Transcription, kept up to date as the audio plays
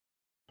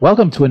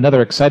Welcome to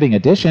another exciting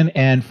edition.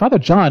 And Father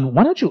John,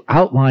 why don't you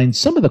outline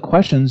some of the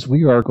questions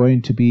we are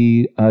going to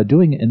be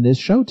doing in this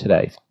show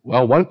today?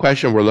 Well, one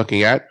question we're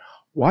looking at,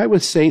 why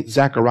was Saint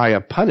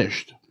Zachariah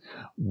punished?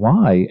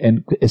 Why?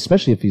 And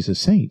especially if he's a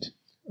saint.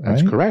 Right?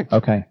 That's correct.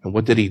 Okay. And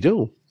what did he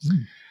do?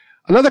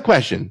 Another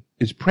question,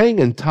 is praying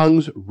in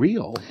tongues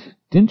real?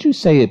 Didn't you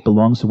say it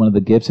belongs to one of the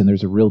gifts and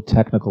there's a real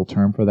technical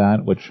term for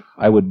that, which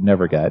I would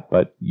never get,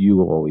 but you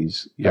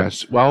always...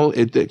 Yes. Well,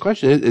 the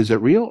question is it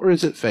real or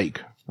is it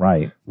fake?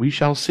 Right. We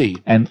shall see.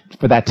 And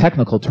for that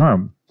technical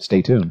term,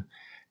 stay tuned.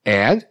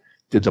 And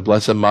did the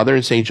Blessed Mother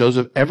and St.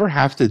 Joseph ever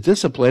have to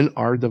discipline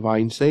our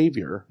Divine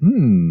Savior?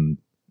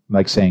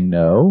 Like saying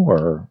no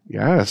or...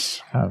 Yes.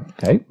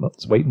 Okay,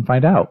 let's wait and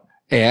find out.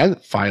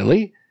 And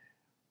finally,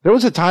 there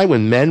was a time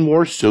when men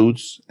wore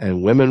suits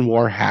and women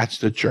wore hats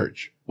to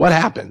church. What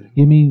happened?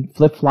 You mean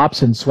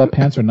flip-flops and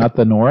sweatpants are not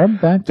the norm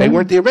back then? They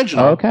weren't the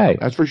original. Okay.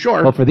 That's for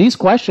sure. Well, for these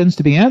questions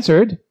to be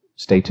answered,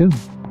 stay tuned.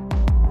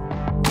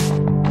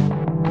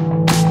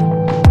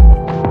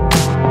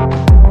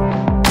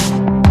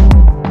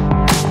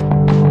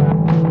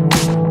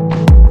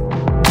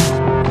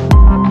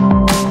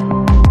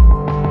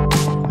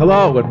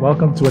 Hello, and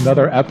welcome to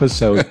another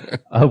episode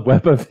of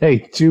Web of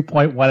Faith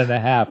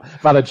 2.1.5.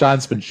 Father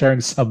John's been sharing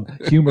some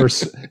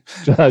humorous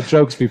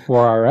jokes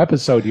before our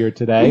episode here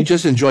today. We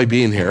just enjoy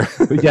being here.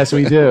 Yes,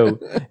 we do.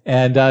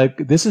 And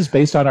this is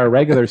based on our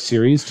regular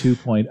series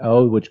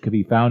 2.0, which can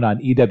be found on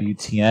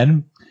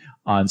EWTN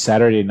on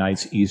Saturday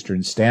nights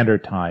Eastern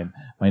Standard Time.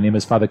 My name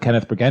is Father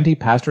Kenneth Briganti,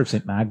 pastor of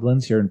St.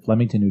 Magdalene's here in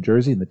Flemington, New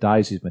Jersey, in the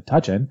Diocese of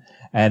Metuchen.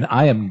 And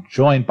I am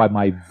joined by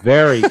my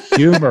very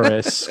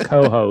humorous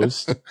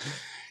co-host.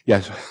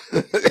 Yes,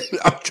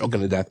 I'm choking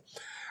to death.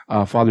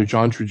 Father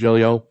John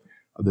Trujillo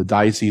of the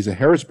Diocese of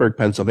Harrisburg,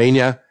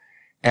 Pennsylvania,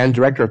 and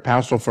Director of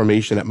Pastoral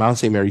Formation at Mount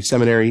St. Mary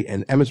Seminary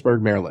in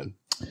Emmitsburg, Maryland.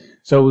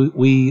 So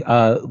we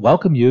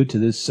welcome you to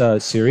this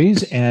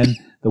series, and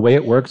the way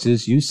it works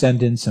is you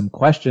send in some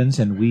questions,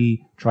 and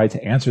we try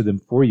to answer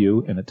them for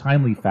you in a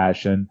timely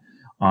fashion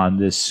on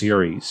this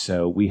series.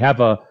 So we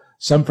have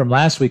some from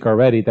last week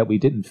already that we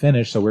didn't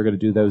finish, so we're going to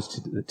do those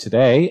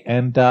today,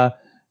 and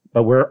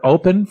but we're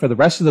open for the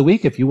rest of the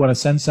week if you want to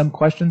send some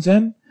questions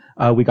in.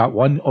 We got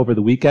one over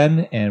the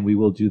weekend, and we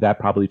will do that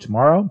probably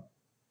tomorrow.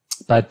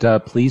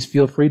 But please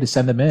feel free to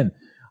send them in.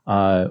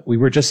 I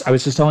was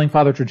just telling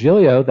Father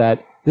Trujillo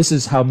that this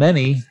is how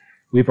many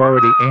we've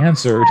already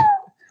answered.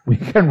 We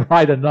can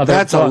write another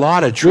That's book. A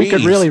lot of trees. We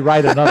could really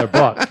write another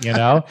book, you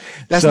know?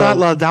 That's not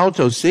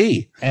Laudato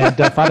Si. And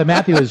Father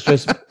Matthew was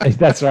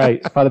that's right.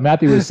 Father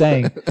Matthew was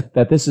saying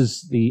that this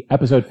is the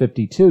episode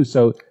 52.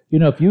 So, you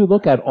know, if you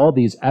look at all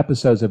these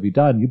episodes that we've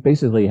done, you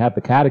basically have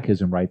the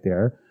catechism right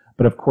there,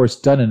 but of course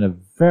done in a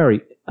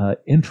very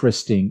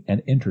interesting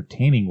and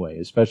entertaining way,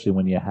 especially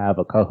when you have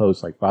a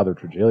co-host like Father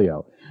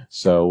Trujillo.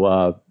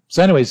 So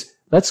anyways,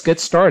 let's get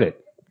started.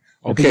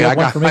 Okay, I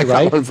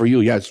got one for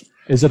you, yes.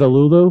 Is it a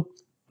Lulu?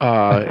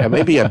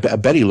 Maybe a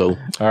Betty Lou.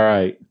 All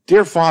right.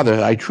 Dear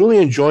Father, I truly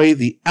enjoy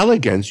the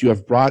elegance you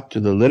have brought to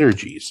the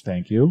liturgies.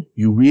 Thank you.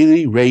 You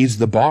really raised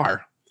the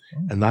bar,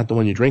 and not the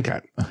one you drink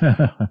at.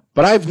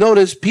 But I've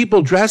noticed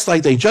people dressed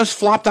like they just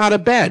flopped out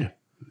of bed.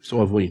 So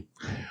have we.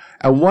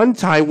 At one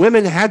time,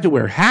 women had to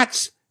wear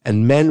hats,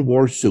 and men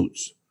wore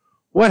suits.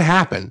 What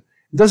happened?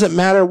 It doesn't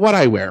matter what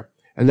I wear.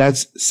 And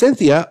that's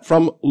Cynthia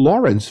from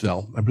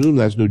Lawrenceville. I presume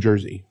that's New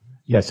Jersey.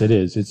 Yes, it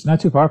is. It's not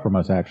too far from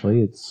us,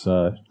 actually. It's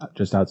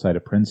just outside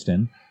of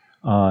Princeton.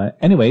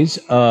 Anyways,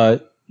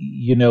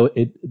 you know,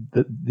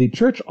 the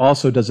church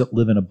also doesn't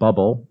live in a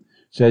bubble.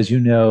 So as you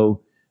know,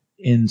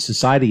 in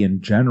society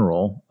in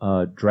general,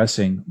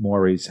 dressing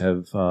mores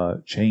have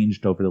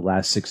changed over the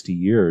last 60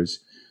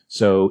 years.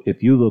 So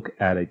if you look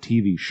at a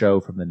TV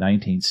show from the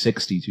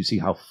 1960s, you see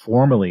how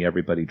formally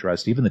everybody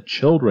dressed. Even the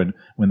children,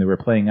 when they were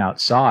playing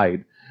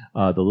outside,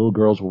 the little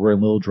girls were wearing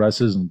little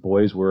dresses and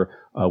boys were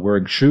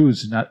wearing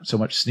shoes, not so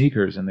much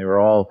sneakers, and they were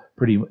all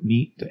pretty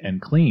neat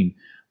and clean.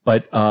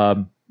 But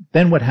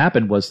then what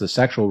happened was the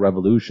sexual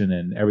revolution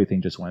and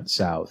everything just went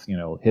south. You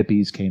know,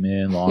 hippies came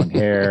in, long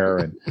hair,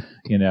 and,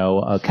 you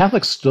know,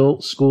 Catholic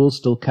schools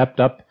still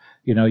kept up.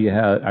 You know,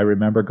 I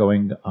remember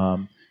going,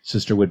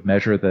 sister would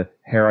measure the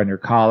hair on your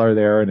collar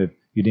there, and if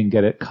you didn't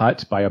get it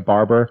cut by a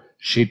barber,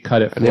 she'd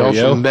cut it for you. And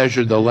they also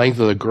measured the length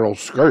of the girl's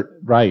skirt.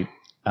 Right.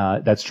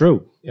 That's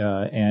true.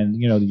 And,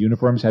 you know, the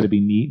uniforms had to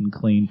be neat and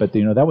clean, but,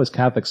 you know, that was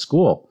Catholic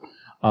school.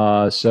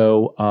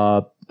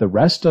 So the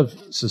rest of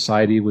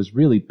society was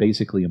really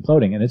basically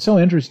imploding. And it's so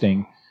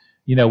interesting.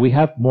 You know, we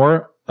have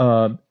more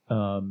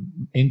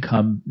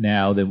income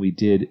now than we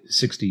did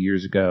 60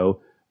 years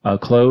ago.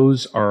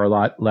 Clothes are a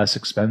lot less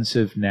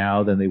expensive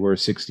now than they were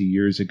 60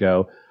 years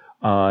ago.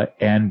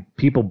 And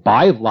people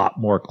buy a lot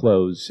more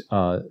clothes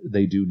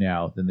they do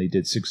now than they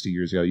did 60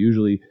 years ago.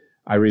 Usually,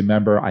 I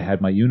remember I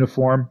had my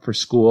uniform for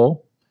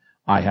school,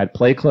 I had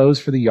play clothes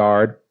for the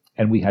yard,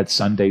 and we had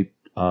Sunday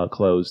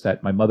clothes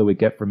that my mother would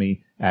get for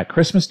me at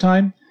Christmas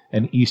time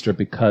and Easter,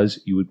 because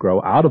you would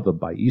grow out of them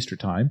by Easter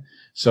time.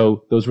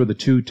 So those were the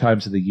 2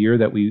 times of the year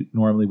that we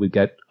normally would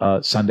get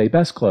Sunday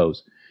best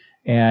clothes.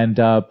 And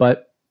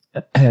but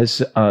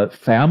as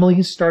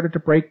families started to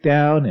break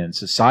down and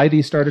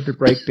society started to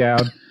break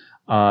down,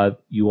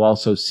 you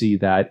also see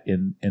that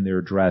in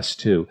their dress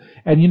too.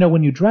 And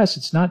when you dress,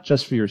 it's not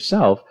just for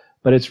yourself,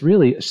 but it's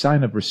really a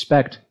sign of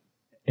respect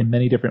in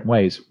many different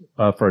ways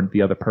for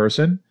the other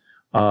person.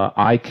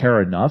 I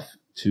care enough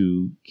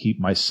to keep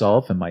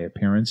myself and my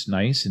appearance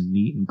nice and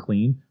neat and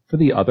clean for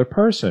the other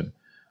person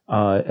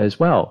as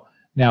well.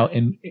 Now,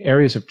 in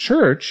areas of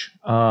church,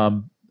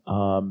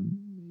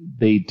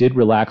 they did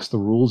relax the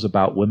rules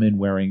about women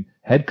wearing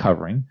head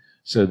covering,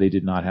 so they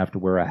did not have to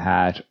wear a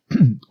hat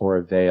or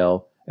a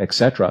veil,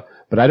 etc.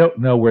 But I don't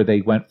know where they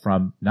went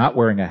from not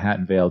wearing a hat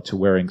and veil to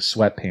wearing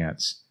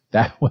sweatpants.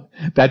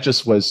 That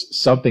just was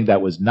something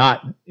that was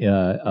not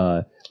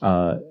in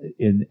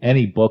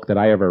any book that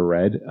I ever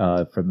read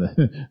from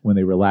when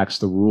they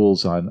relaxed the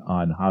rules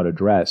on how to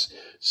dress.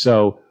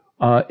 So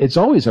it's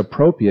always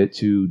appropriate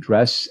to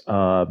dress,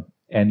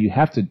 and you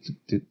have to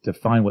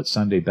define what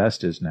Sunday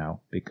best is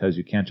now, because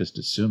you can't just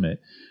assume it.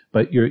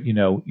 But you're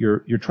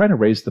trying to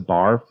raise the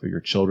bar for your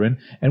children.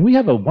 And we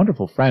have a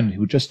wonderful friend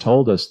who just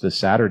told us this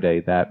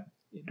Saturday that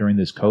during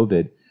this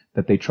COVID,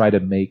 that they try to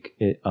make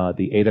it,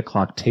 the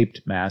 8:00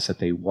 taped mass that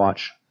they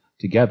watch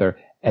together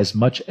as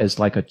much as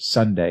like a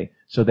Sunday.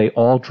 So they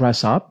all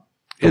dress up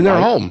in their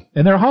home,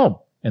 in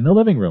the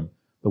living room.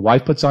 The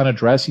wife puts on a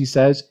dress, he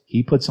says.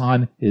 He puts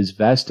on his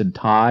vest and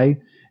tie,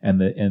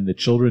 and the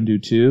children do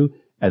too.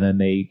 And then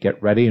they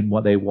get ready and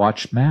they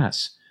watch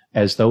mass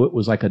as though it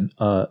was like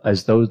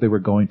as though they were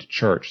going to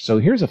church. So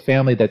here's a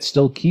family that's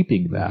still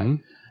keeping that.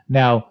 Mm-hmm.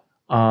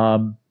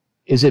 Now,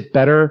 is it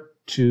better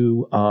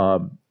to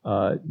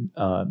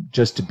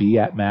just to be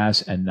at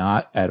mass and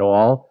not at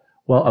all?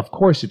 Well, of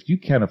course, if you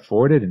can't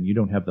afford it and you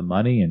don't have the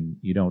money and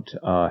you don't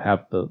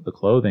have the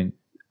clothing,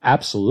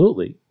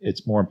 absolutely,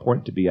 it's more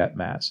important to be at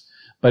mass.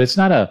 But it's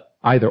not a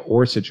either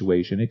or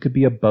situation. It could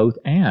be a both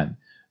and.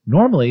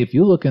 Normally, if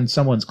you look in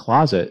someone's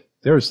closet,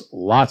 there's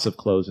lots of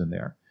clothes in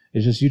there.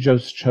 It's just you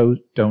just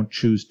don't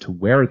choose to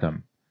wear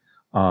them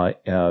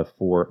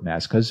for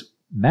mass, because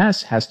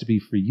mass has to be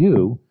for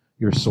you,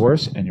 your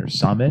source and your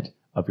summit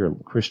of your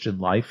Christian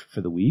life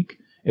for the week.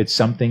 It's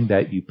something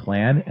that you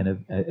plan,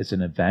 and it's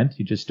an event.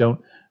 You just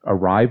don't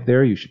arrive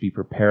there. You should be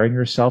preparing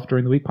yourself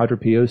during the week. Padre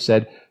Pio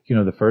said,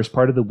 the first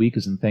part of the week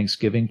is in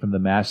Thanksgiving from the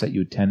Mass that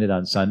you attended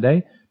on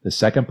Sunday. The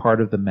second part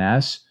of the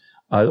Mass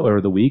or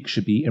the week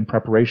should be in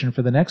preparation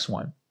for the next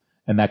one.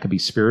 And that could be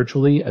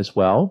spiritually as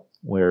well,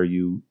 where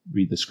you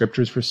read the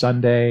scriptures for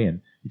Sunday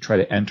and you try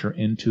to enter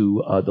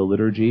into the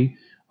liturgy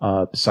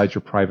besides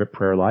your private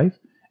prayer life.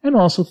 And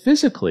also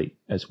physically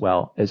as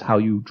well as how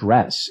you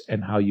dress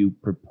and how you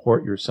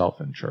purport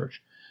yourself in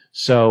church.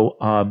 So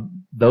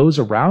those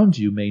around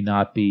you may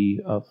not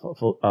be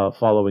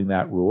following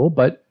that rule,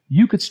 but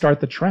you could start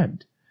the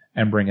trend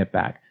and bring it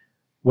back.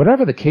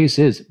 Whatever the case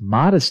is,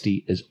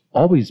 modesty has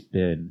always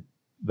been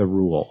the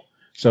rule.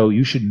 So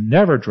you should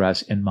never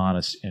dress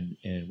immodest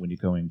when you're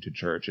going to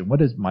church. And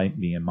what might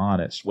be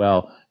immodest?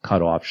 Well,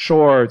 cut off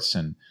shorts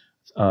and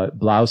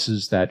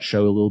blouses that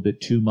show a little bit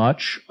too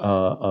much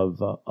of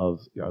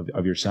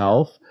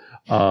yourself,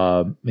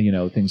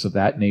 things of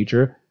that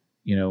nature.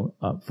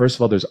 First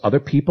of all, there's other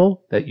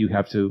people that you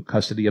have to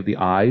custody of the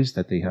eyes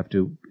that they have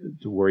to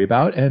worry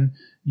about, and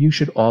you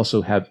should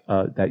also have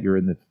that you're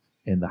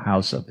in the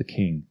house of the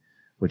King,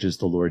 which is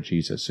the Lord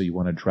Jesus. So you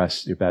want to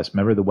dress your best.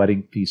 Remember the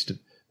wedding feast,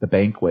 the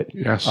banquet.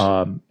 Yes.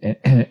 And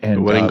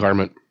the wedding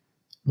garment.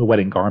 The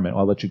wedding garment.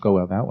 I'll let you go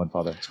on that one,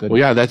 Father. It's good. Well,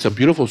 yeah, that's a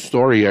beautiful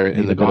story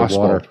in the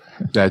gospel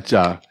that,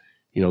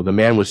 the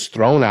man was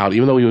thrown out,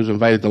 even though he was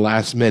invited at the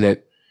last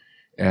minute,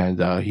 and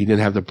he didn't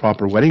have the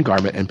proper wedding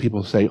garment. And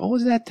people say, oh,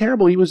 isn't that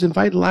terrible? He was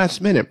invited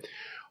last minute.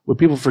 What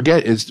people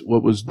forget is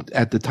what was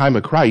at the time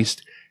of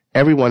Christ,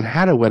 everyone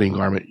had a wedding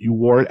garment. You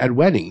wore it at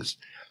weddings.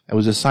 It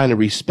was a sign of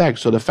respect.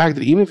 So the fact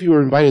that even if you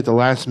were invited at the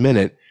last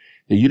minute,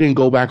 that you didn't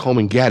go back home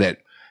and get it,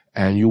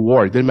 and you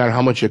wore it. Didn't matter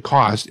how much it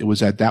cost. It was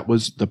that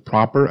was the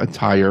proper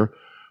attire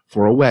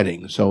for a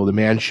wedding. So the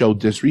man showed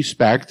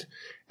disrespect,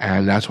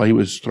 and that's why he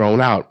was thrown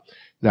out.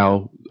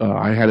 Now,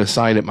 I had a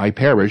sign at my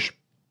parish,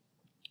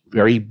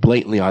 very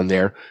blatantly on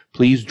there,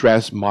 please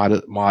dress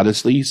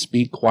modestly,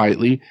 speak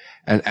quietly,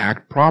 and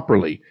act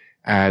properly.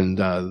 And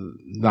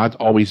not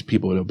always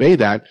people would obey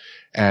that.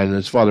 And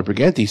as Father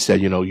Briganti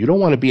said, you don't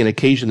want to be an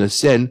occasion of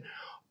sin,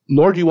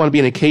 nor do you want to be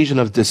an occasion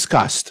of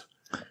disgust.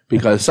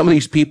 Because some of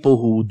these people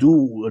who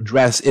do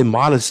dress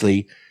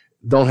immodestly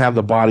don't have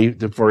the body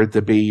for it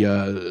to be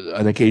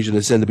an occasion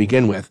of sin to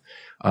begin with.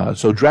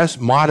 So dress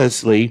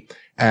modestly.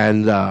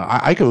 And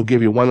I can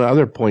give you one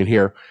other point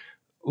here.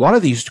 A lot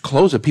of these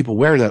clothes that people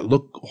wear that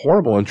look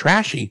horrible and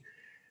trashy,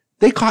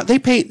 they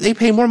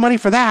pay more money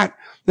for that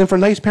than for a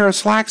nice pair of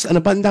slacks and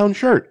a button-down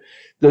shirt.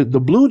 The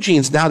blue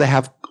jeans now that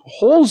have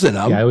holes in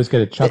them. Yeah, I always get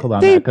a chuckle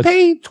on that. They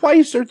pay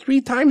twice or three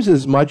times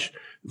as much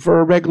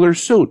for a regular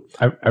suit.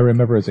 I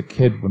remember as a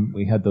kid when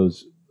we had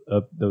those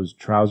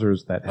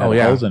trousers that had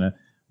holes in it.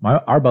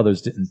 Our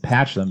brothers didn't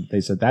patch them.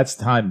 They said that's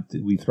time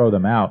we throw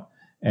them out.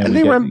 And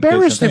they were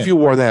embarrassed if you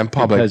wore that in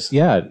public. Because,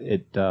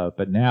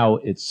 but now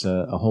it's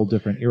a whole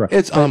different era.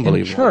 It's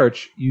unbelievable. In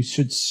church, you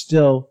should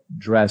still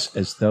dress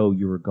as though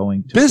you were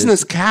going to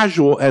business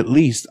casual, at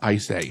least, I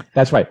say.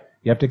 That's right.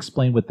 You have to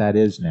explain what that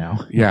is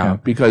now. Yeah,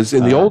 because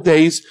in the old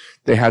days,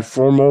 they had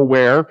formal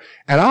wear.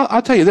 And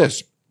I'll tell you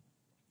this.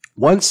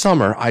 One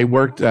summer, I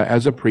worked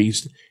as a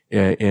priest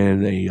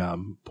in a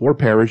poor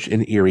parish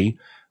in Erie.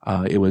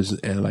 It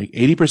was like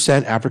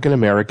 80% African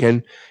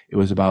American. It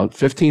was about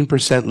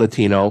 15%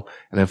 Latino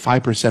and then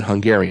 5%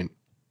 Hungarian.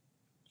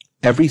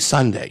 Every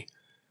Sunday,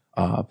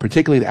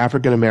 particularly the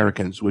African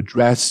Americans would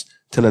dress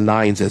to the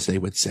nines, as they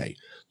would say.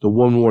 The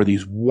women wore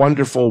these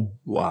wonderful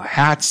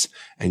hats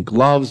and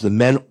gloves. The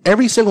men,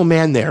 every single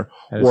man there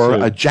wore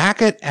a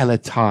jacket and a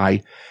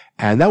tie.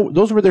 And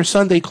those were their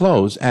Sunday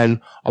clothes. And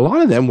a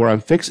lot of them were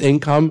on fixed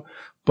income,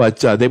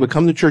 but they would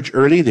come to church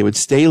early. They would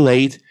stay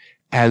late.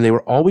 And they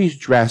were always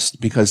dressed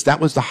because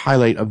that was the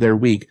highlight of their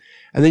week.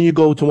 And then you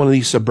go to one of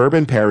these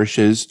suburban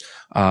parishes,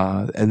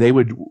 and they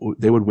would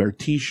wear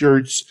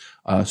t-shirts,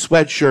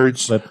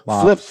 sweatshirts,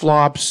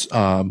 flip-flops,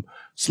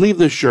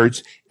 sleeveless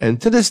shirts. And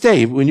to this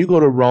day, when you go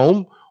to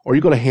Rome or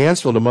you go to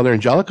Hansfield, to Mother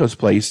Angelica's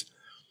place,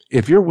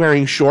 if you're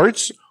wearing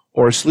shorts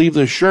or a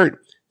sleeveless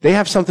shirt, they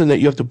have something that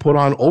you have to put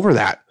on over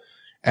that.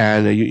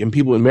 And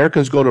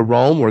Americans go to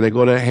Rome or they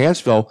go to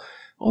Hansfield.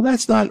 Oh,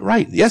 that's not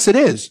right. Yes, it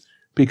is.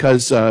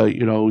 Because,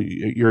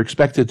 you're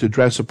expected to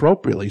dress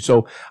appropriately.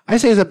 So I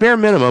say as a bare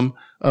minimum,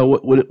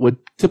 what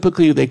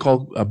typically they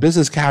call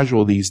business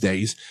casual these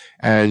days.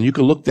 And you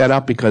can look that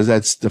up because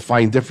that's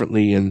defined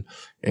differently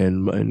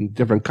in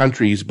different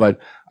countries. But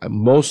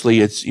mostly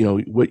it's,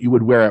 what you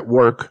would wear at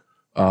work,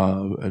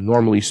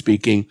 normally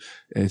speaking.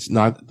 It's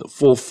not the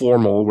full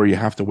formal where you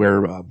have to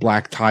wear a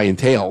black tie and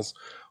tails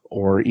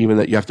or even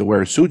that you have to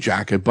wear a suit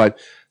jacket, but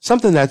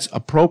something that's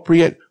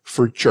appropriate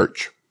for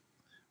church.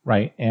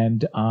 Right.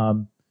 And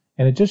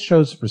it just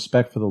shows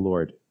respect for the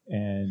Lord.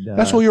 And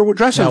that's what you're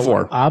dressing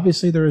for.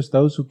 Obviously, there's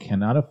those who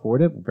cannot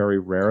afford it. Very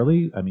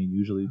rarely. I mean,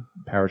 usually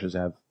parishes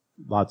have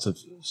lots of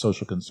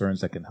social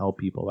concerns that can help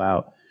people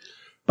out.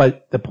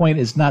 But the point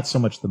is not so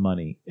much the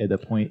money. The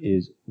point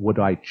is, what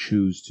do I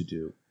choose to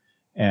do?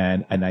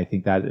 And I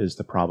think that is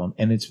the problem.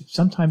 And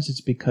sometimes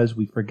it's because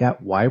we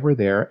forget why we're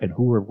there and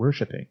who we're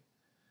worshiping.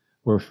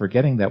 We're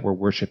forgetting that we're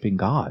worshiping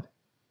God.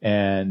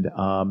 And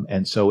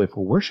so if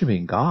we're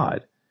worshiping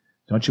God,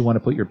 don't you want to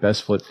put your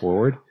best foot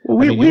forward? Well,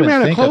 we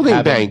ran a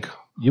clothing bank.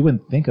 You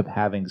wouldn't think of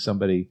having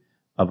somebody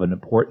of an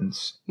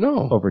importance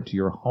over to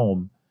your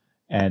home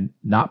and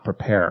not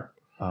prepare.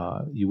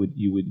 You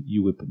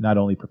would not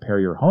only prepare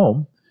your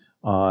home,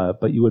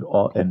 but you would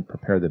and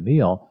prepare the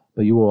meal,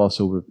 but you will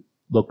also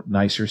look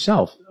nice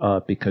yourself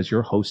because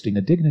you're hosting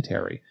a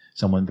dignitary,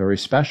 someone very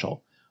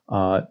special.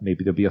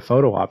 Maybe there'll be a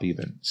photo op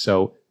even.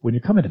 So when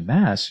you're coming to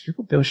Mass, you're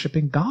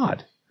worshiping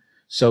God.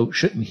 So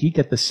shouldn't he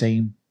get the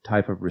same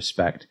type of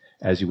respect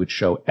as you would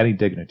show any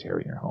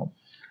dignitary in your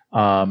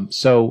home?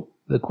 So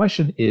the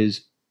question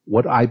is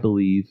what I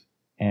believe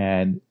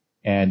and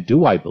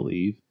do I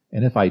believe?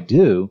 And if I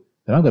do,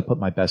 then I'm going to put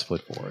my best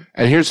foot forward.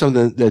 And here's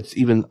something that's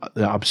even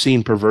the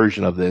obscene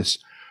perversion of this.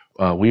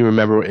 We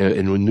remember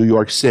in New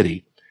York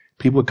City,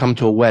 people would come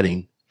to a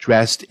wedding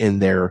dressed in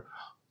their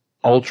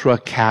ultra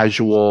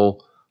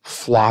casual,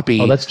 floppy,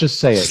 let's just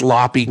say it,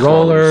 sloppy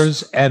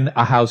rollers clothes. And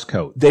a house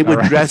coat. They would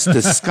dress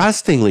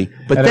disgustingly,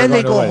 but then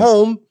they go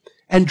home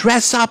and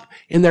dress up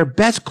in their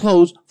best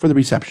clothes for the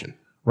reception.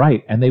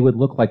 Right. And they would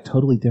look like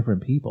totally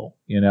different people.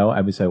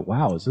 And we say,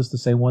 wow, is this the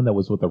same one that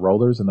was with the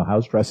rollers and the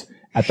house dress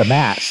at the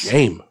Mass?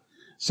 Shame.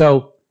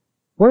 So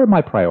where are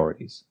my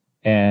priorities?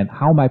 And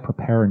how am I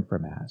preparing for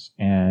Mass?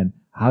 And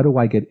how do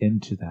I get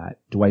into that?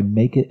 Do I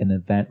make it an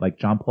event like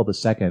John Paul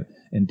II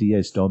in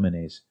Dies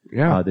Domines,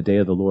 the Day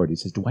of the Lord? He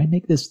says, do I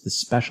make this the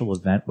special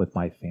event with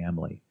my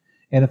family?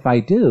 And if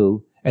I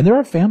do, and there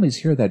are families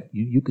here that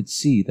you could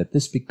see that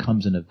this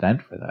becomes an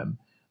event for them,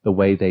 the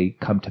way they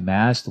come to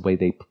Mass, the way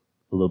they,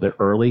 a little bit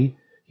early,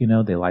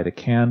 they light a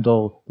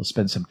candle, they'll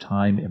spend some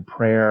time in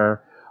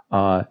prayer,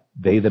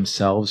 they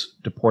themselves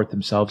deport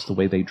themselves the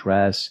way they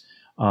dress.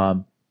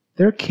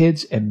 Their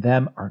kids and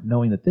them are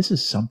knowing that this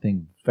is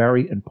something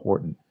very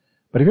important.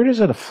 But if you're just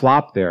at a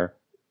flop there,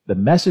 the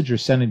message you're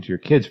sending to your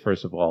kids,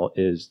 first of all,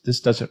 is this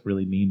doesn't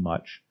really mean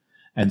much.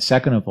 And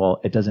second of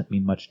all, it doesn't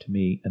mean much to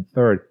me. And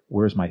third,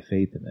 where's my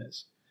faith in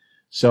this?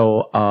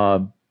 So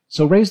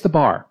raise the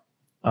bar.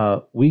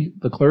 We,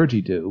 the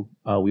clergy, do.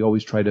 We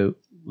always try to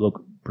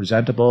look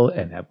presentable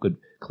and have good,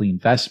 clean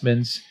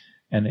vestments,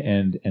 and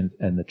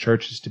the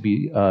church is to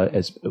be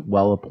as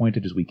well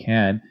appointed as we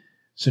can.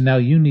 So now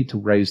you need to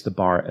raise the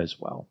bar as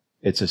well.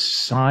 It's a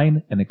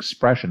sign, an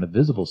expression, a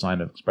visible sign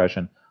of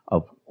expression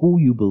of who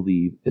you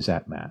believe is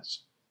at Mass,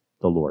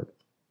 the Lord.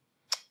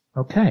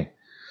 Okay.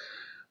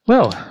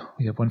 Well,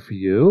 we have one for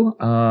you.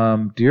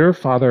 Dear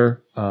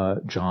Father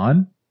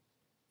John,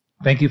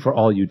 thank you for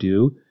all you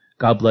do.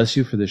 God bless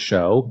you for the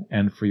show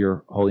and for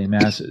your holy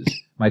masses.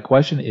 My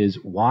question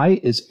is, why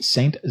is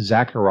Saint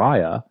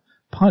Zachariah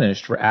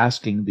punished for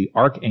asking the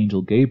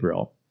Archangel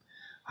Gabriel,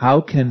 how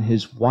can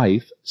his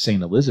wife,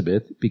 Saint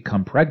Elizabeth,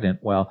 become pregnant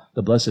while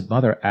the Blessed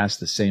Mother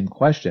asked the same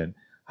question?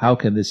 How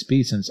can this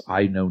be, since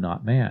I know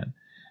not man?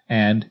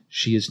 And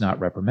she is not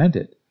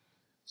reprimanded.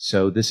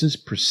 So this is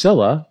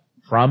Priscilla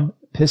from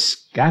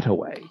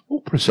Piscataway.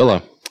 Oh,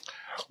 Priscilla.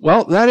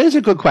 Well, that is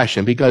a good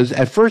question, because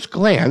at first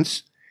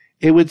glance,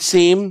 it would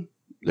seem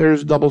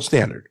there's double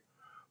standard.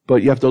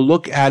 But you have to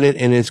look at it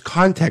in its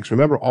context.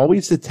 Remember,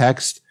 always the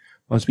text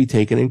must be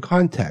taken in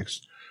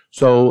context.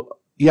 So,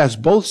 yes,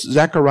 both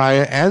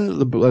Zechariah and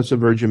the Blessed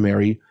Virgin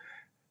Mary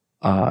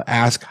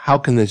ask, how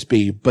can this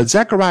be? But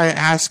Zechariah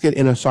asks it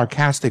in a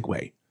sarcastic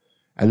way.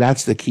 And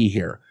that's the key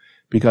here.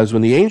 Because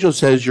when the angel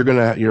says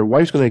your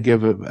wife's going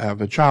to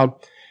have a child,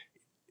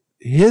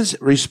 his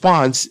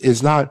response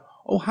is not,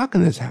 oh, how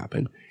can this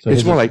happen? So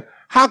it's more like,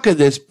 how could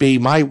this be?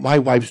 My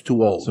wife's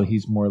too old. So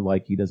he's more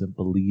like he doesn't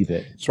believe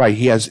it. That's right.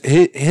 His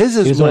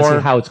is more more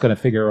how it's going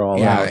to figure it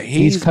all out.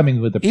 He's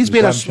coming with the he's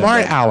being a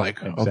smart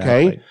aleck, exactly.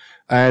 Okay?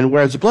 And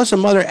whereas the Blessed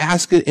Mother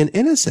asks it in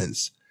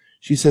innocence,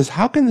 she says,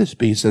 how can this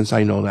be, since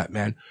I know that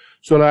man?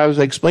 So when I was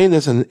explaining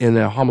this in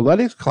a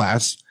homiletics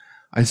class,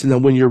 I said, now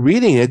when you're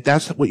reading it,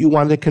 that's what you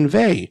want to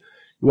convey.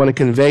 You want to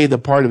convey the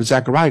part of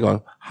Zechariah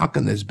going, how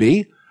can this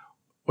be?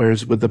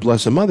 Whereas with the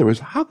Blessed Mother is,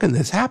 how can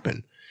this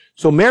happen?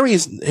 So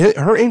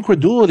her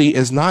incredulity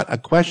is not a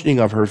questioning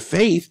of her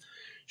faith.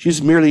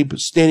 She's merely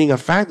stating a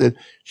fact that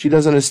she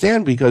doesn't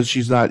understand because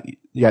she's not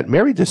yet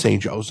married to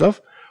Saint Joseph.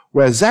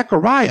 Whereas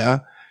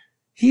Zechariah,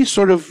 he's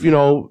sort of,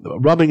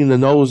 rubbing in the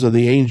nose of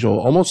the angel,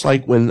 almost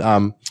like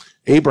when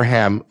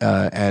Abraham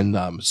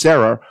and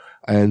Sarah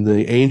and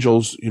the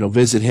angels,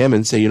 visit him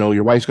and say,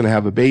 your wife's going to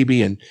have a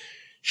baby, and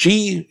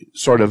she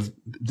sort of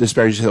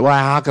disparages. Well,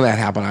 how can that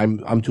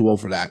happen? I'm too old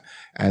for that.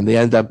 And they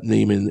end up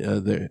naming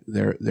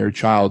their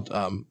child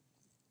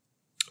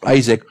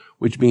Isaac,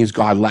 which means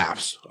God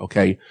laughs.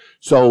 Okay,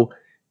 so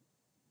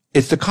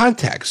it's the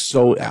context.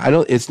 So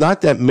it's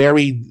not that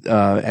Mary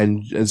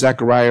and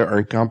Zechariah are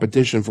in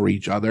competition for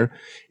each other.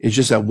 It's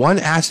just that one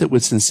asked it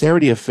with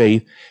sincerity of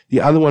faith,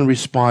 the other one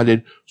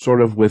responded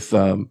sort of with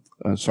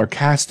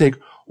sarcastic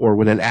or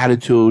with an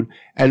attitude,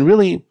 and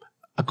really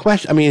a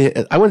question. I mean,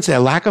 I wouldn't say a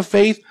lack of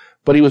faith,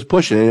 but he was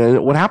pushing.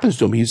 And what happens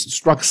to him? He's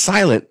struck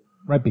silent.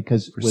 Right,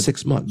 because for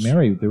 6 months.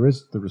 Mary, there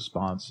is the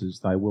response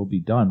is "Thy will be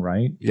done."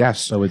 Right. Yes.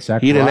 So it's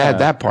Zechariah. He didn't add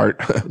that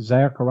part.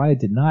 Zechariah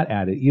did not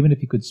add it, even if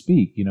he could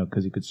speak.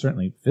 Because he could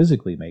certainly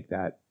physically make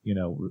that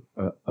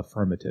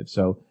affirmative.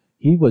 So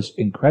he was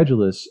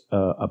incredulous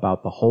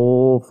about the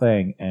whole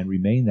thing and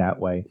remained that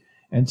way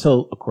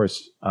until, of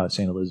course,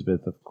 Saint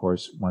Elizabeth, of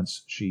course,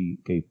 once she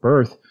gave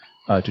birth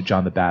to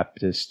John the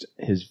Baptist,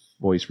 his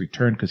voice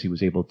returned because he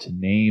was able to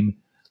name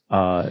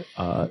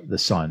the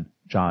son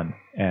John,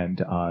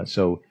 and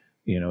so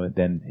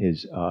then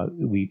his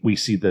we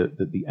see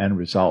the end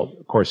result.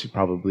 Of course, he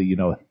probably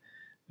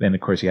then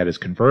of course he had his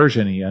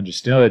conversion. He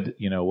understood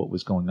what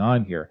was going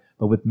on here.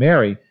 But with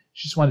Mary,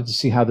 she just wanted to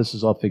see how this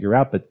was all figured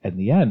out. But in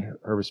the end,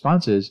 her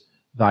response is,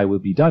 "Thy will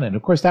be done." And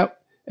of course, that,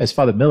 as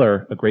Father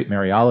Miller, a great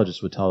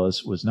Mariologist, would tell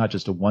us, was not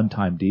just a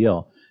one-time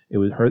deal. It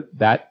was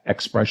that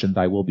expression,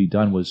 "Thy will be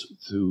done," was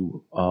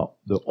through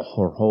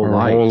her whole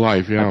life. Whole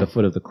life, yeah. At the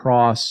foot of the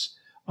cross,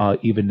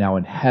 even now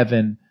in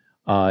heaven,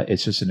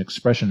 it's just an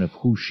expression of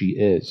who she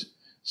is.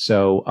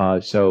 So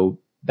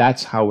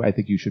that's how I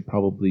think you should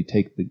probably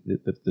take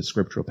the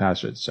scriptural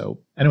passage. So,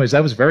 anyways,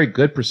 that was very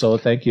good, Priscilla.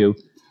 Thank you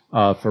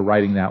for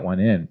writing that one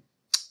in.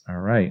 All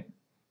right,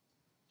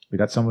 we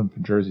got someone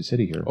from Jersey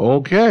City here.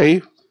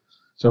 Okay.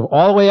 So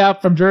all the way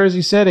out from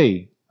Jersey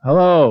City.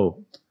 Hello.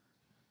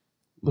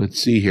 Let's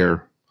see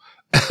here.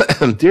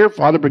 Dear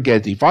Father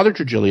Briganti, Father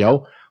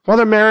Trigilio,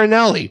 Father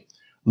Marinelli,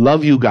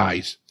 love you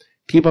guys.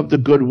 Keep up the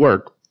good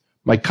work.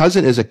 My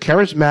cousin is a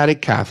charismatic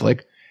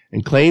Catholic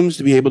and claims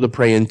to be able to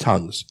pray in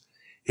tongues.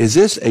 Is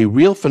this a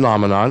real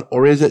phenomenon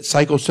or is it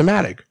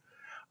psychosomatic?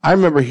 I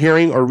remember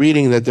hearing or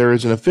reading that there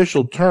is an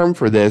official term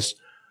for this,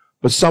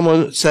 but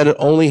someone said it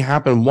only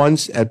happened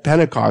once at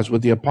Pentecost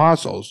with the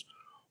apostles.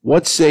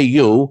 What say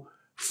you?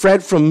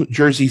 Fred from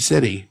Jersey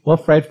City. Well,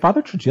 Fred,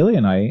 Father Trigilio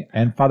and I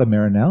and Father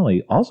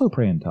Marinelli also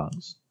pray in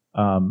tongues.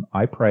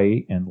 I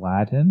pray in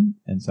Latin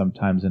and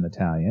sometimes in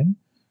Italian.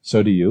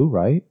 So do you,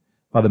 right?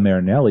 Father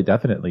Marinelli,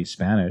 definitely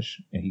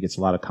Spanish. And he gets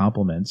a lot of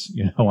compliments,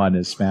 on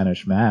his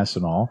Spanish Mass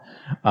and all.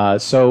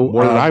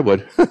 More than I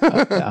would.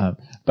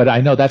 But I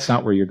know that's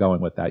not where you're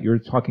going with that. You're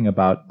talking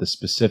about the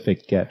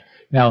specific gift.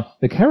 Now,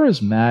 the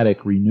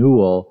charismatic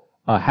renewal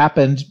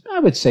happened, I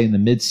would say, in the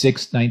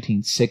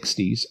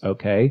mid-1960s,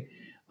 okay?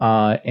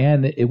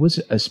 And it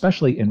was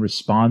especially in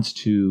response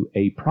to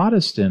a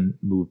Protestant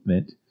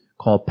movement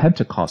called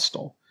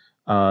Pentecostal.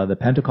 The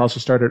Pentecostal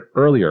started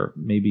earlier,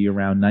 maybe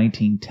around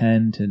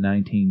 1910 to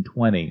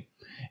 1920.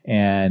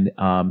 And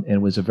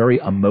it was a very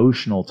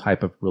emotional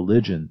type of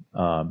religion,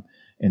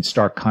 in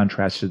stark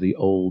contrast to the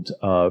old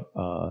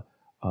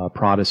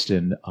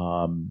Protestant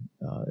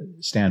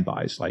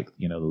standbys, like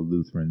the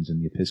Lutherans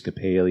and the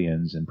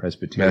Episcopalians and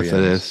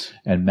Presbyterians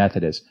and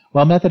Methodists.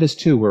 Well,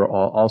 Methodists too were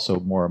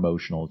also more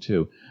emotional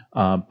too,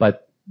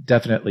 but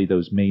definitely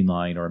those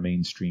mainline or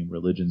mainstream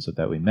religions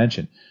that we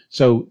mentioned.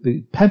 So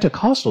the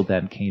Pentecostal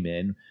then came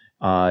in,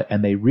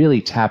 and they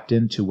really tapped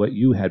into what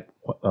you had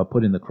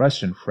put in the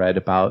question, Fred,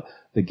 about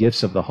the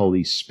gifts of the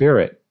Holy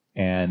Spirit.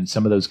 And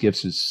some of those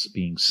gifts is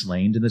being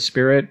slain in the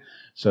Spirit.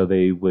 So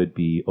they would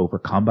be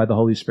overcome by the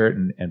Holy Spirit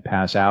and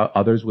pass out.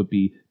 Others would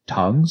be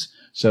tongues.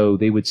 So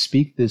they would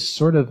speak this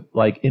sort of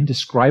like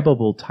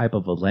indescribable type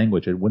of a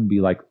language. It wouldn't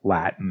be like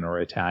Latin or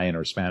Italian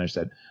or Spanish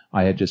that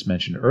I had just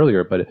mentioned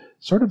earlier, but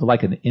sort of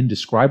like an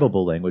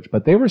indescribable language.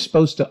 But they were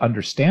supposed to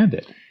understand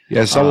it.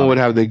 Yeah, someone would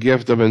have the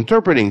gift of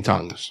interpreting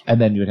tongues.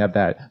 And then you'd have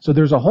that. So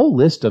there's a whole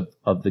list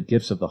of the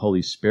gifts of the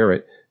Holy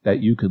Spirit that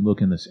you can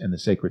look in the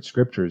sacred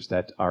scriptures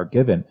that are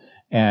given.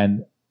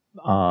 And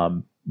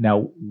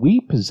now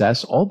we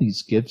possess all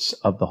these gifts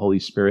of the Holy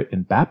Spirit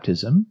in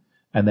baptism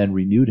and then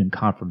renewed in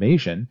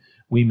confirmation.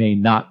 We may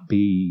not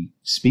be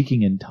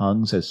speaking in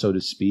tongues, as so to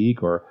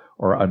speak, or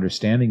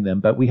understanding them,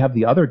 but we have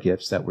the other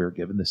gifts that we're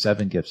given, the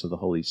 7 gifts of the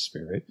Holy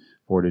Spirit: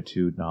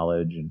 fortitude,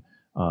 knowledge,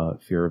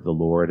 and fear of the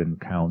Lord, and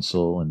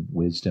counsel, and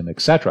wisdom,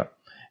 etc.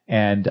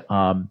 And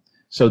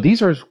so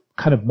these are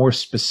kind of more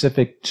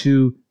specific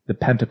to the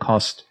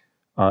Pentecost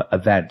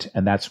event,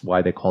 and that's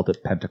why they called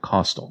it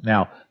Pentecostal.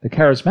 Now, the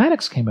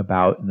Charismatics came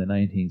about in the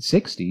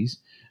 1960s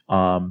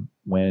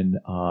when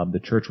the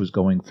church was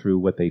going through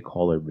what they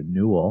call a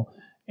renewal,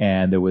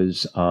 and there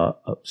was a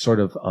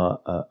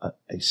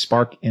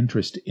spark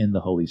interest in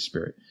the Holy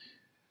Spirit.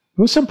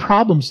 There was some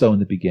problems, though, in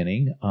the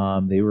beginning.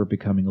 They were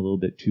becoming a little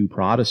bit too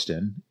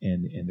Protestant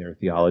in their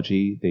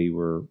theology. They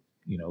were,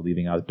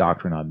 leaving out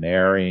doctrine on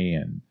Mary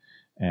and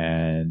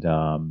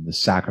the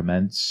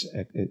sacraments,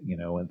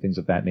 and things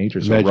of that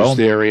nature. So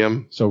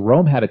Magisterium.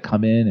 Rome had to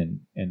come in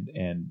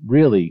and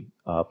really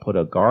put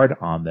a guard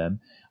on them.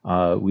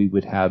 We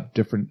would have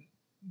different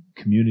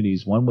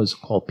communities. One was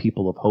called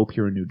People of Hope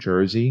here in New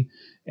Jersey,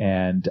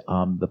 and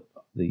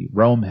the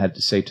Rome had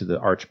to say to the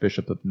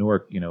Archbishop of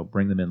Newark,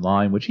 bring them in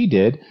line, which he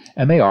did,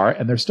 and they are,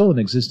 and they're still in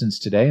existence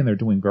today, and they're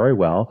doing very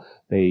well.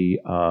 They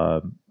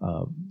are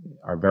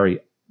very,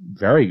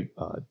 very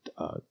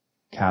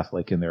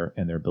Catholic in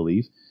their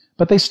belief,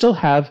 but they still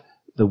have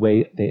the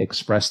way they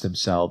express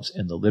themselves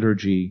in the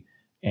liturgy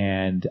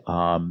and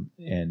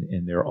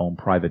in their own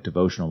private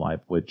devotional life.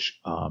 Which,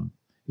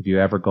 if you've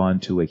ever gone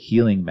to a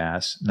healing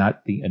mass,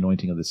 not the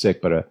anointing of the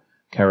sick, but a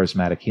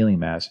charismatic healing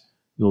mass,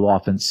 you'll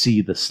often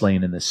see the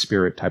slain in the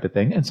Spirit type of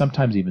thing, and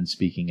sometimes even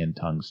speaking in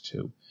tongues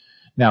too.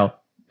 Now,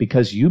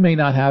 because you may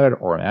not have it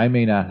or I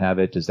may not have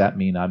it, does that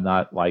mean I'm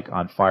not like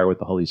on fire with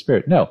the Holy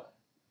Spirit? No.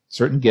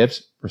 Certain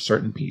gifts for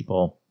certain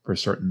people for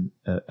certain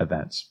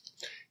events.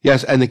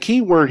 Yes, and the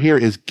key word here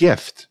is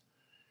gift.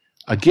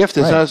 A gift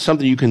is not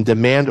something you can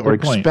demand or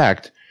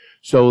expect.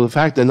 So the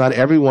fact that not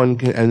everyone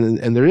can,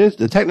 and there is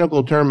the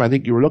technical term I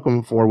think you were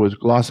looking for was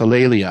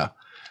glossolalia.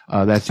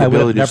 That's the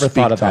ability to speak.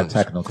 I would have never thought about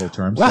technical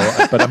terms,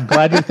 but I'm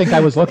glad you think I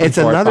was looking for it, It's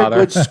another Father.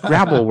 good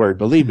Scrabble word,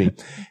 believe me.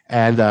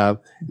 And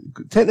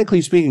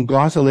technically speaking,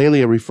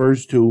 glossolalia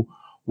refers to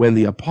when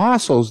the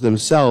apostles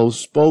themselves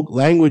spoke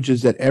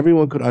languages that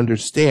everyone could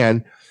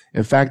understand.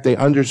 In fact, they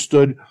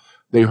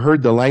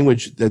heard the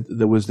language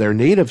that was their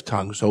native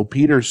tongue. So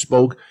Peter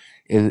spoke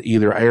in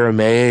either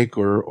Aramaic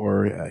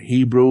or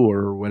Hebrew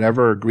or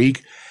whatever, or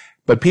Greek,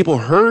 but people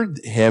heard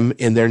him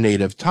in their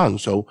native tongue.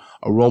 So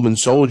a Roman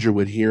soldier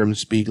would hear him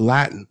speak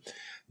Latin.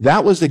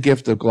 That was the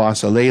gift of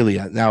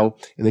glossolalia. Now,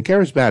 in the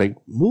charismatic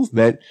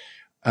movement,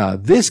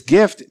 this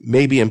gift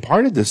may be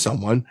imparted to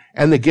someone,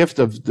 and the gift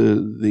of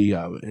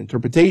the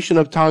interpretation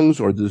of tongues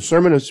or the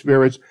discernment of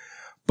spirits.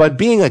 But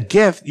being a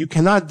gift, you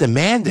cannot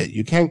demand it.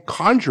 You can't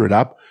conjure it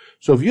up.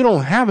 So if you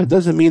don't have it,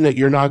 doesn't mean that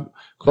you're not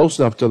close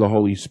enough to the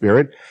Holy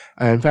Spirit.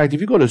 In fact,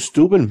 if you go to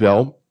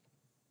Steubenville,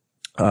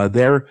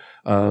 there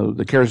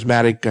the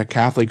charismatic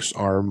Catholics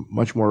are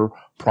much more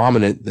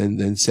prominent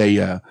than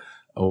say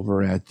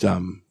over at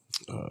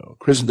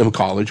Christendom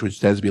College, which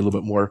tends to be a little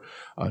bit more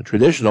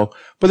traditional.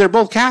 But they're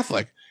both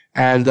Catholic.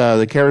 And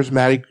the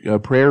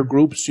charismatic prayer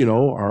groups,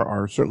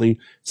 are certainly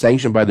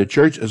sanctioned by the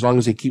church as long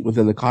as they keep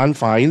within the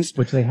confines.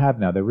 Which they have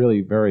now. They're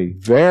really very,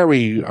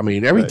 very. I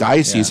mean, every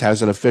diocese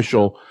has an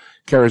official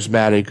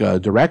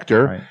charismatic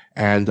director, right.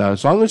 And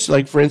as long as,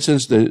 like for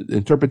instance, the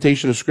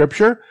interpretation of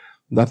Scripture,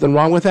 nothing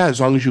wrong with that, as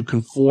long as you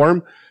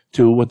conform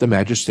to what the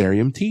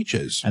magisterium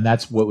teaches. And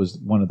that's what was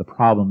one of the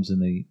problems in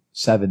the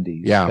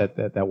 70s. Yeah.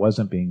 That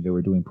wasn't being. They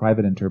were doing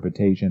private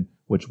interpretation,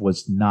 which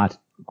was not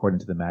according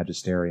to the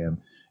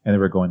magisterium. And they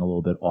were going a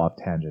little bit off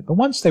tangent. But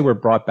once they were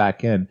brought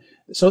back in,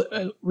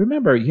 so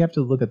remember, you have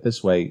to look at it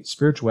this way.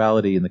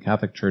 Spirituality in the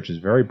Catholic Church is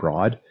very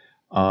broad,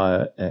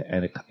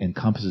 and it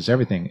encompasses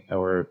everything.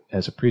 Or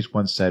as a priest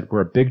once said,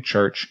 we're a big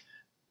church.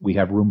 We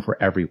have room for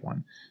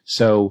everyone.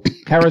 So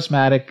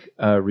charismatic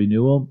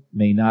renewal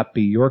may not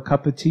be your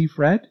cup of tea,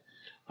 Fred,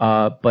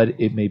 but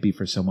it may be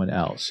for someone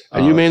else.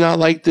 And you may not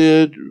like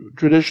the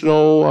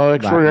traditional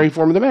extraordinary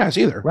form of the Mass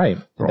either. Right.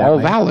 They're all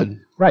valid.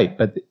 Right.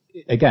 But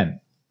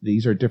again,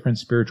 these are different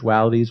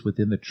spiritualities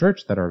within the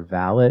church that are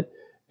valid,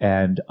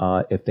 and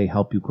if they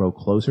help you grow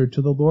closer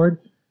to the Lord,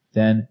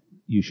 then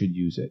you should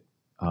use it.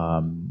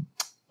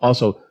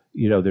 also,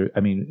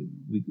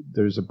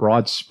 there's a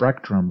broad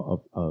spectrum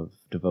of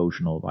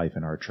devotional life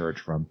in our church,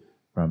 from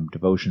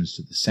devotions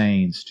to the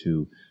saints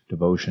to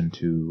devotion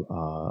to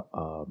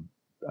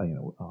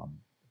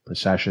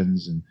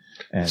processions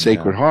and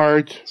Sacred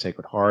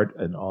Heart,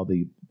 and all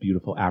the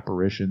beautiful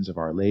apparitions of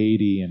Our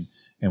Lady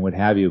and what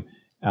have you.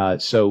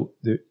 So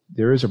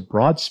there is a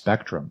broad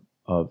spectrum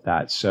of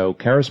that. So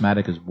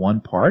charismatic is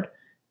one part,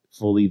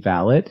 fully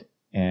valid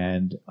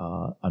and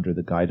under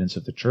the guidance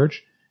of the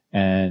church,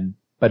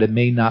 but it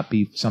may not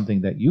be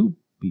something that you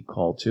be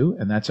called to,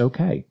 and that's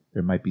okay.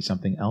 There might be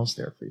something else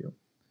there for you.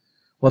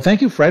 Well,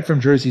 thank you, Fred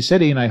from Jersey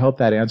City, and I hope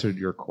that answered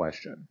your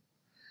question.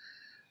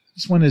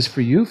 This one is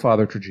for you,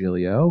 Father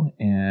Trujillo,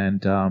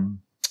 and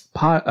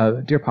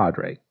dear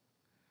Padre.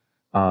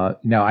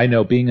 Now, I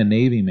know, being a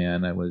Navy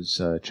man, I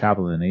was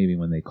chaplain in the Navy.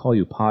 When they call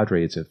you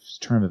Padre, it's a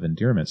term of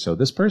endearment. So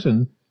this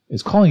person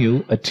is calling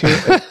you a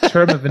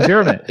term of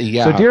endearment.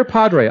 Yeah. So, dear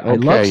Padre, Okay. I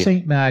love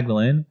St.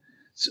 Magdalene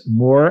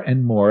more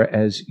and more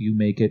as you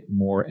make it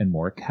more and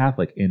more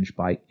Catholic, inch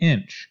by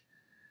inch.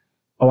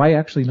 Oh, I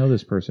actually know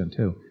this person,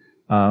 too.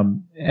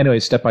 Anyway,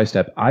 step by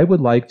step, I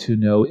would like to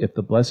know if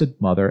the Blessed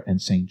Mother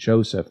and St.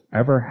 Joseph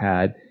ever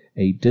had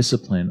a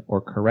discipline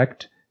or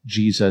correct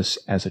Jesus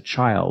as a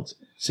child,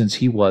 since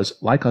he was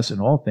like us in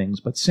all things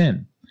but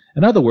sin.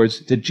 In other words,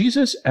 did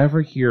Jesus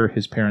ever hear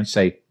his parents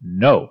say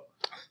no,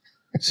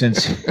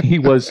 since he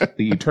was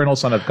the eternal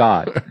Son of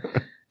God?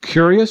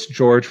 Curious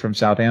George from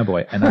South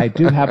Amboy, and I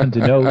do happen to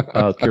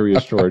know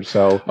Curious George,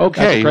 so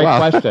Okay, that's a great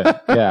well. question.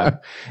 Yeah,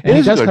 It and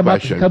is a good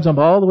question. He comes up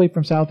all the way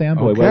from South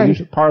Amboy, Okay. well,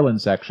 usually Parlin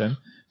section,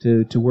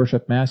 to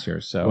worship Mass here.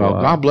 So, Well,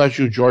 God bless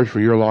you, George, for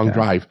your long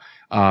drive.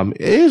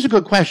 It is a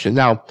good question.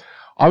 Now,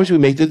 obviously,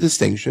 we make the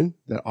distinction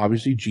that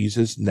obviously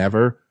Jesus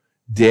never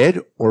did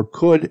or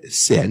could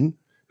sin,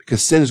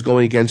 because sin is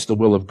going against the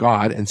will of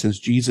God. And since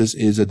Jesus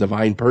is a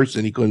divine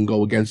person, he couldn't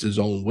go against his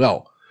own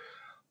will.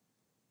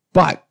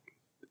 But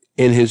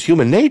in his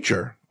human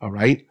nature, all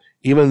right,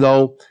 even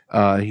though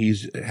he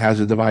has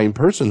a divine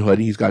personhood,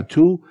 he's got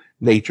two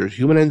natures,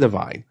 human and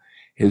divine.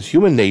 His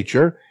human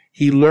nature,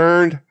 he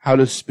learned how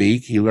to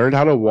speak, he learned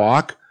how to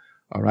walk,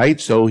 all right?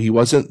 So he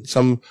wasn't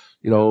some,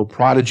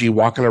 prodigy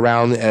walking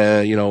around,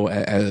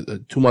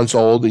 2 months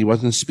old. He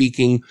wasn't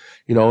speaking,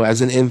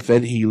 as an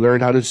infant. He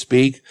learned how to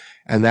speak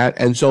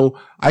and so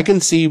I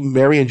can see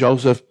Mary and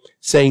Joseph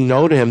saying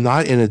no to him,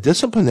 not in a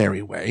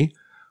disciplinary way,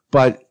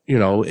 but,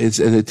 it's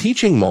in a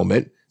teaching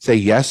moment. Say,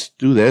 yes,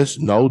 do this.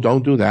 No,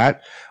 don't do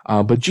that.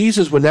 But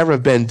Jesus would never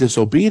have been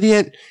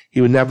disobedient.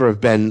 He would never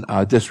have been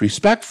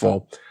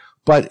disrespectful.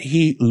 But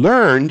he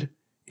learned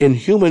in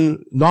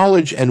human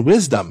knowledge and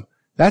wisdom.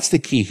 That's the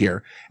key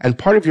here. And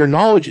part of your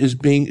knowledge is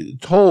being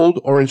told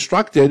or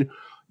instructed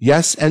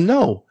yes and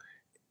no.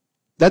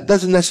 That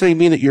doesn't necessarily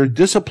mean that you're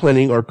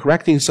disciplining or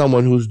correcting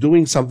someone who's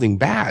doing something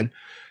bad.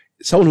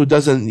 Someone who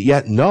doesn't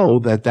yet know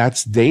that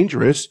that's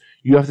dangerous,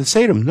 you have to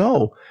say to them,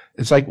 no.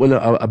 It's like when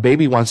a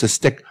baby wants to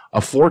stick a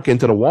fork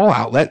into the wall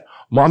outlet,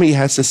 mommy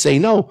has to say,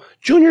 no,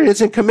 Junior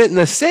isn't committing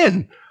a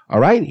sin.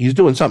 All right. He's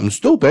doing something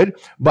stupid,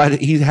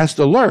 but he has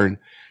to learn.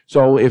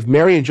 So if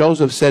Mary and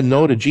Joseph said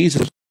no to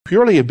Jesus,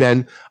 purely have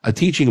been a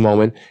teaching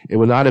moment, it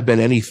would not have been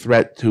any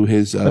threat to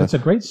his but it's a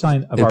great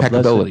sign of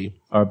impeccability.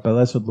 Our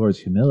blessed Lord's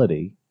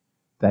humility,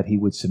 that he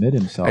would submit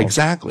himself.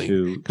 Exactly.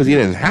 Because he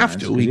didn't have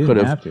to. He could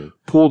have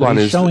pulled But on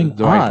he's his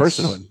divine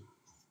personhood.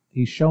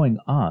 He's showing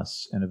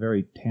us in a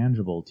very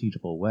tangible,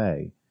 teachable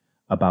way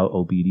about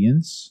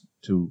obedience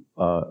to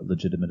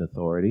legitimate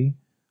authority,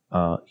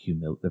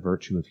 the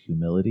virtue of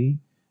humility,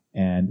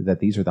 and that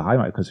these are the high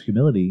marks, because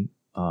humility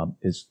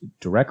is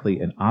directly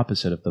an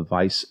opposite of the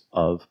vice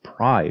of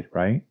pride,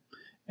 right?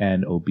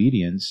 And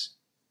obedience,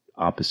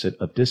 opposite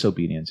of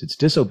disobedience. It's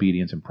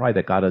disobedience and pride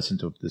that got us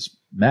into this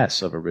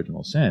mess of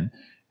original sin,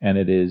 and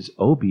it is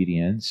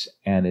obedience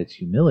and it's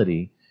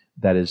humility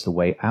that is the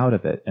way out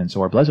of it. And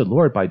so our blessed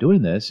Lord, by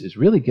doing this, is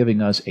really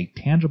giving us a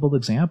tangible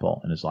example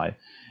in his life.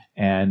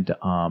 And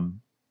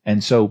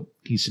so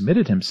he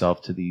submitted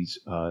himself to these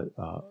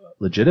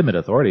legitimate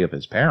authority of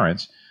his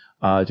parents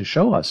to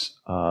show us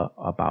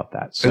about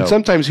that. So, and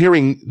sometimes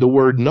hearing the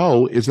word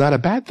no is not a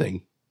bad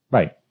thing.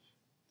 Right.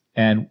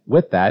 And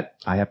with that,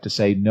 I have to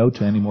say no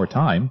to any more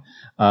time,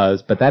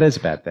 but that is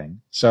a bad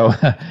thing. So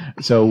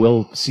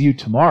we'll see you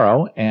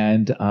tomorrow.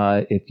 And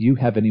if you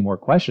have any more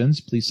questions,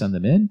 please send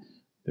them in.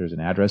 There's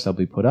an address that'll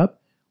be put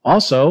up.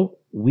 Also,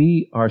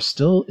 we are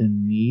still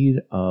in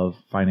need of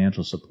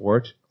financial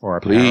support for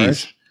our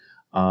parish.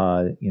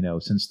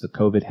 Since the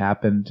COVID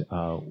happened,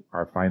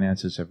 our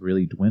finances have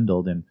really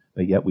dwindled,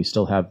 but yet we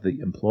still have the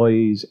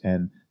employees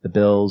and the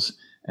bills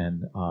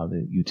and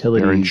the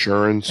utilities, Their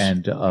insurance,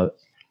 and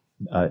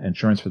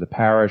insurance for the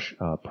parish,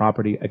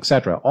 property,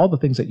 etc. All the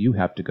things that you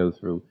have to go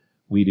through,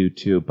 we do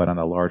too, but on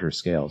a larger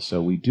scale.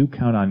 So we do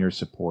count on your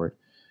support.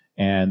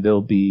 And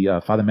there'll be,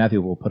 Father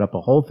Matthew will put up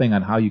a whole thing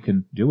on how you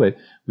can do it.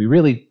 We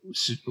really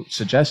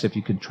suggest if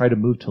you can try to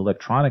move to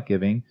electronic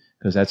giving,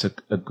 because that's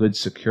a good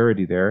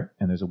security there.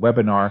 And there's a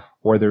webinar,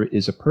 or there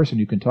is a person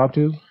you can talk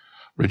to.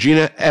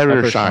 Regina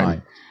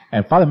Edersheim.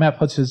 And Father Matt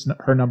puts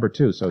her number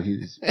too. So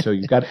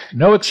you've got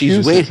no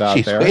excuses out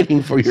she's there.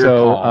 waiting for your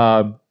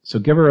call. So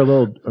give her a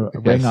little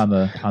ring on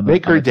the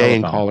Make her day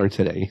telephone. and call her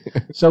today.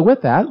 So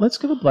with that, let's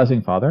give a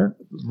blessing, Father.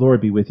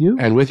 Lord be with you.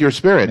 And with your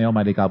spirit. May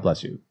Almighty God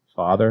bless you.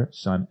 Father,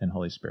 Son, and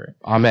Holy Spirit.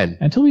 Amen.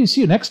 Until we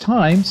see you next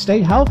time,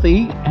 stay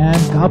healthy and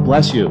God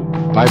bless you.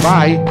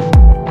 Bye-bye.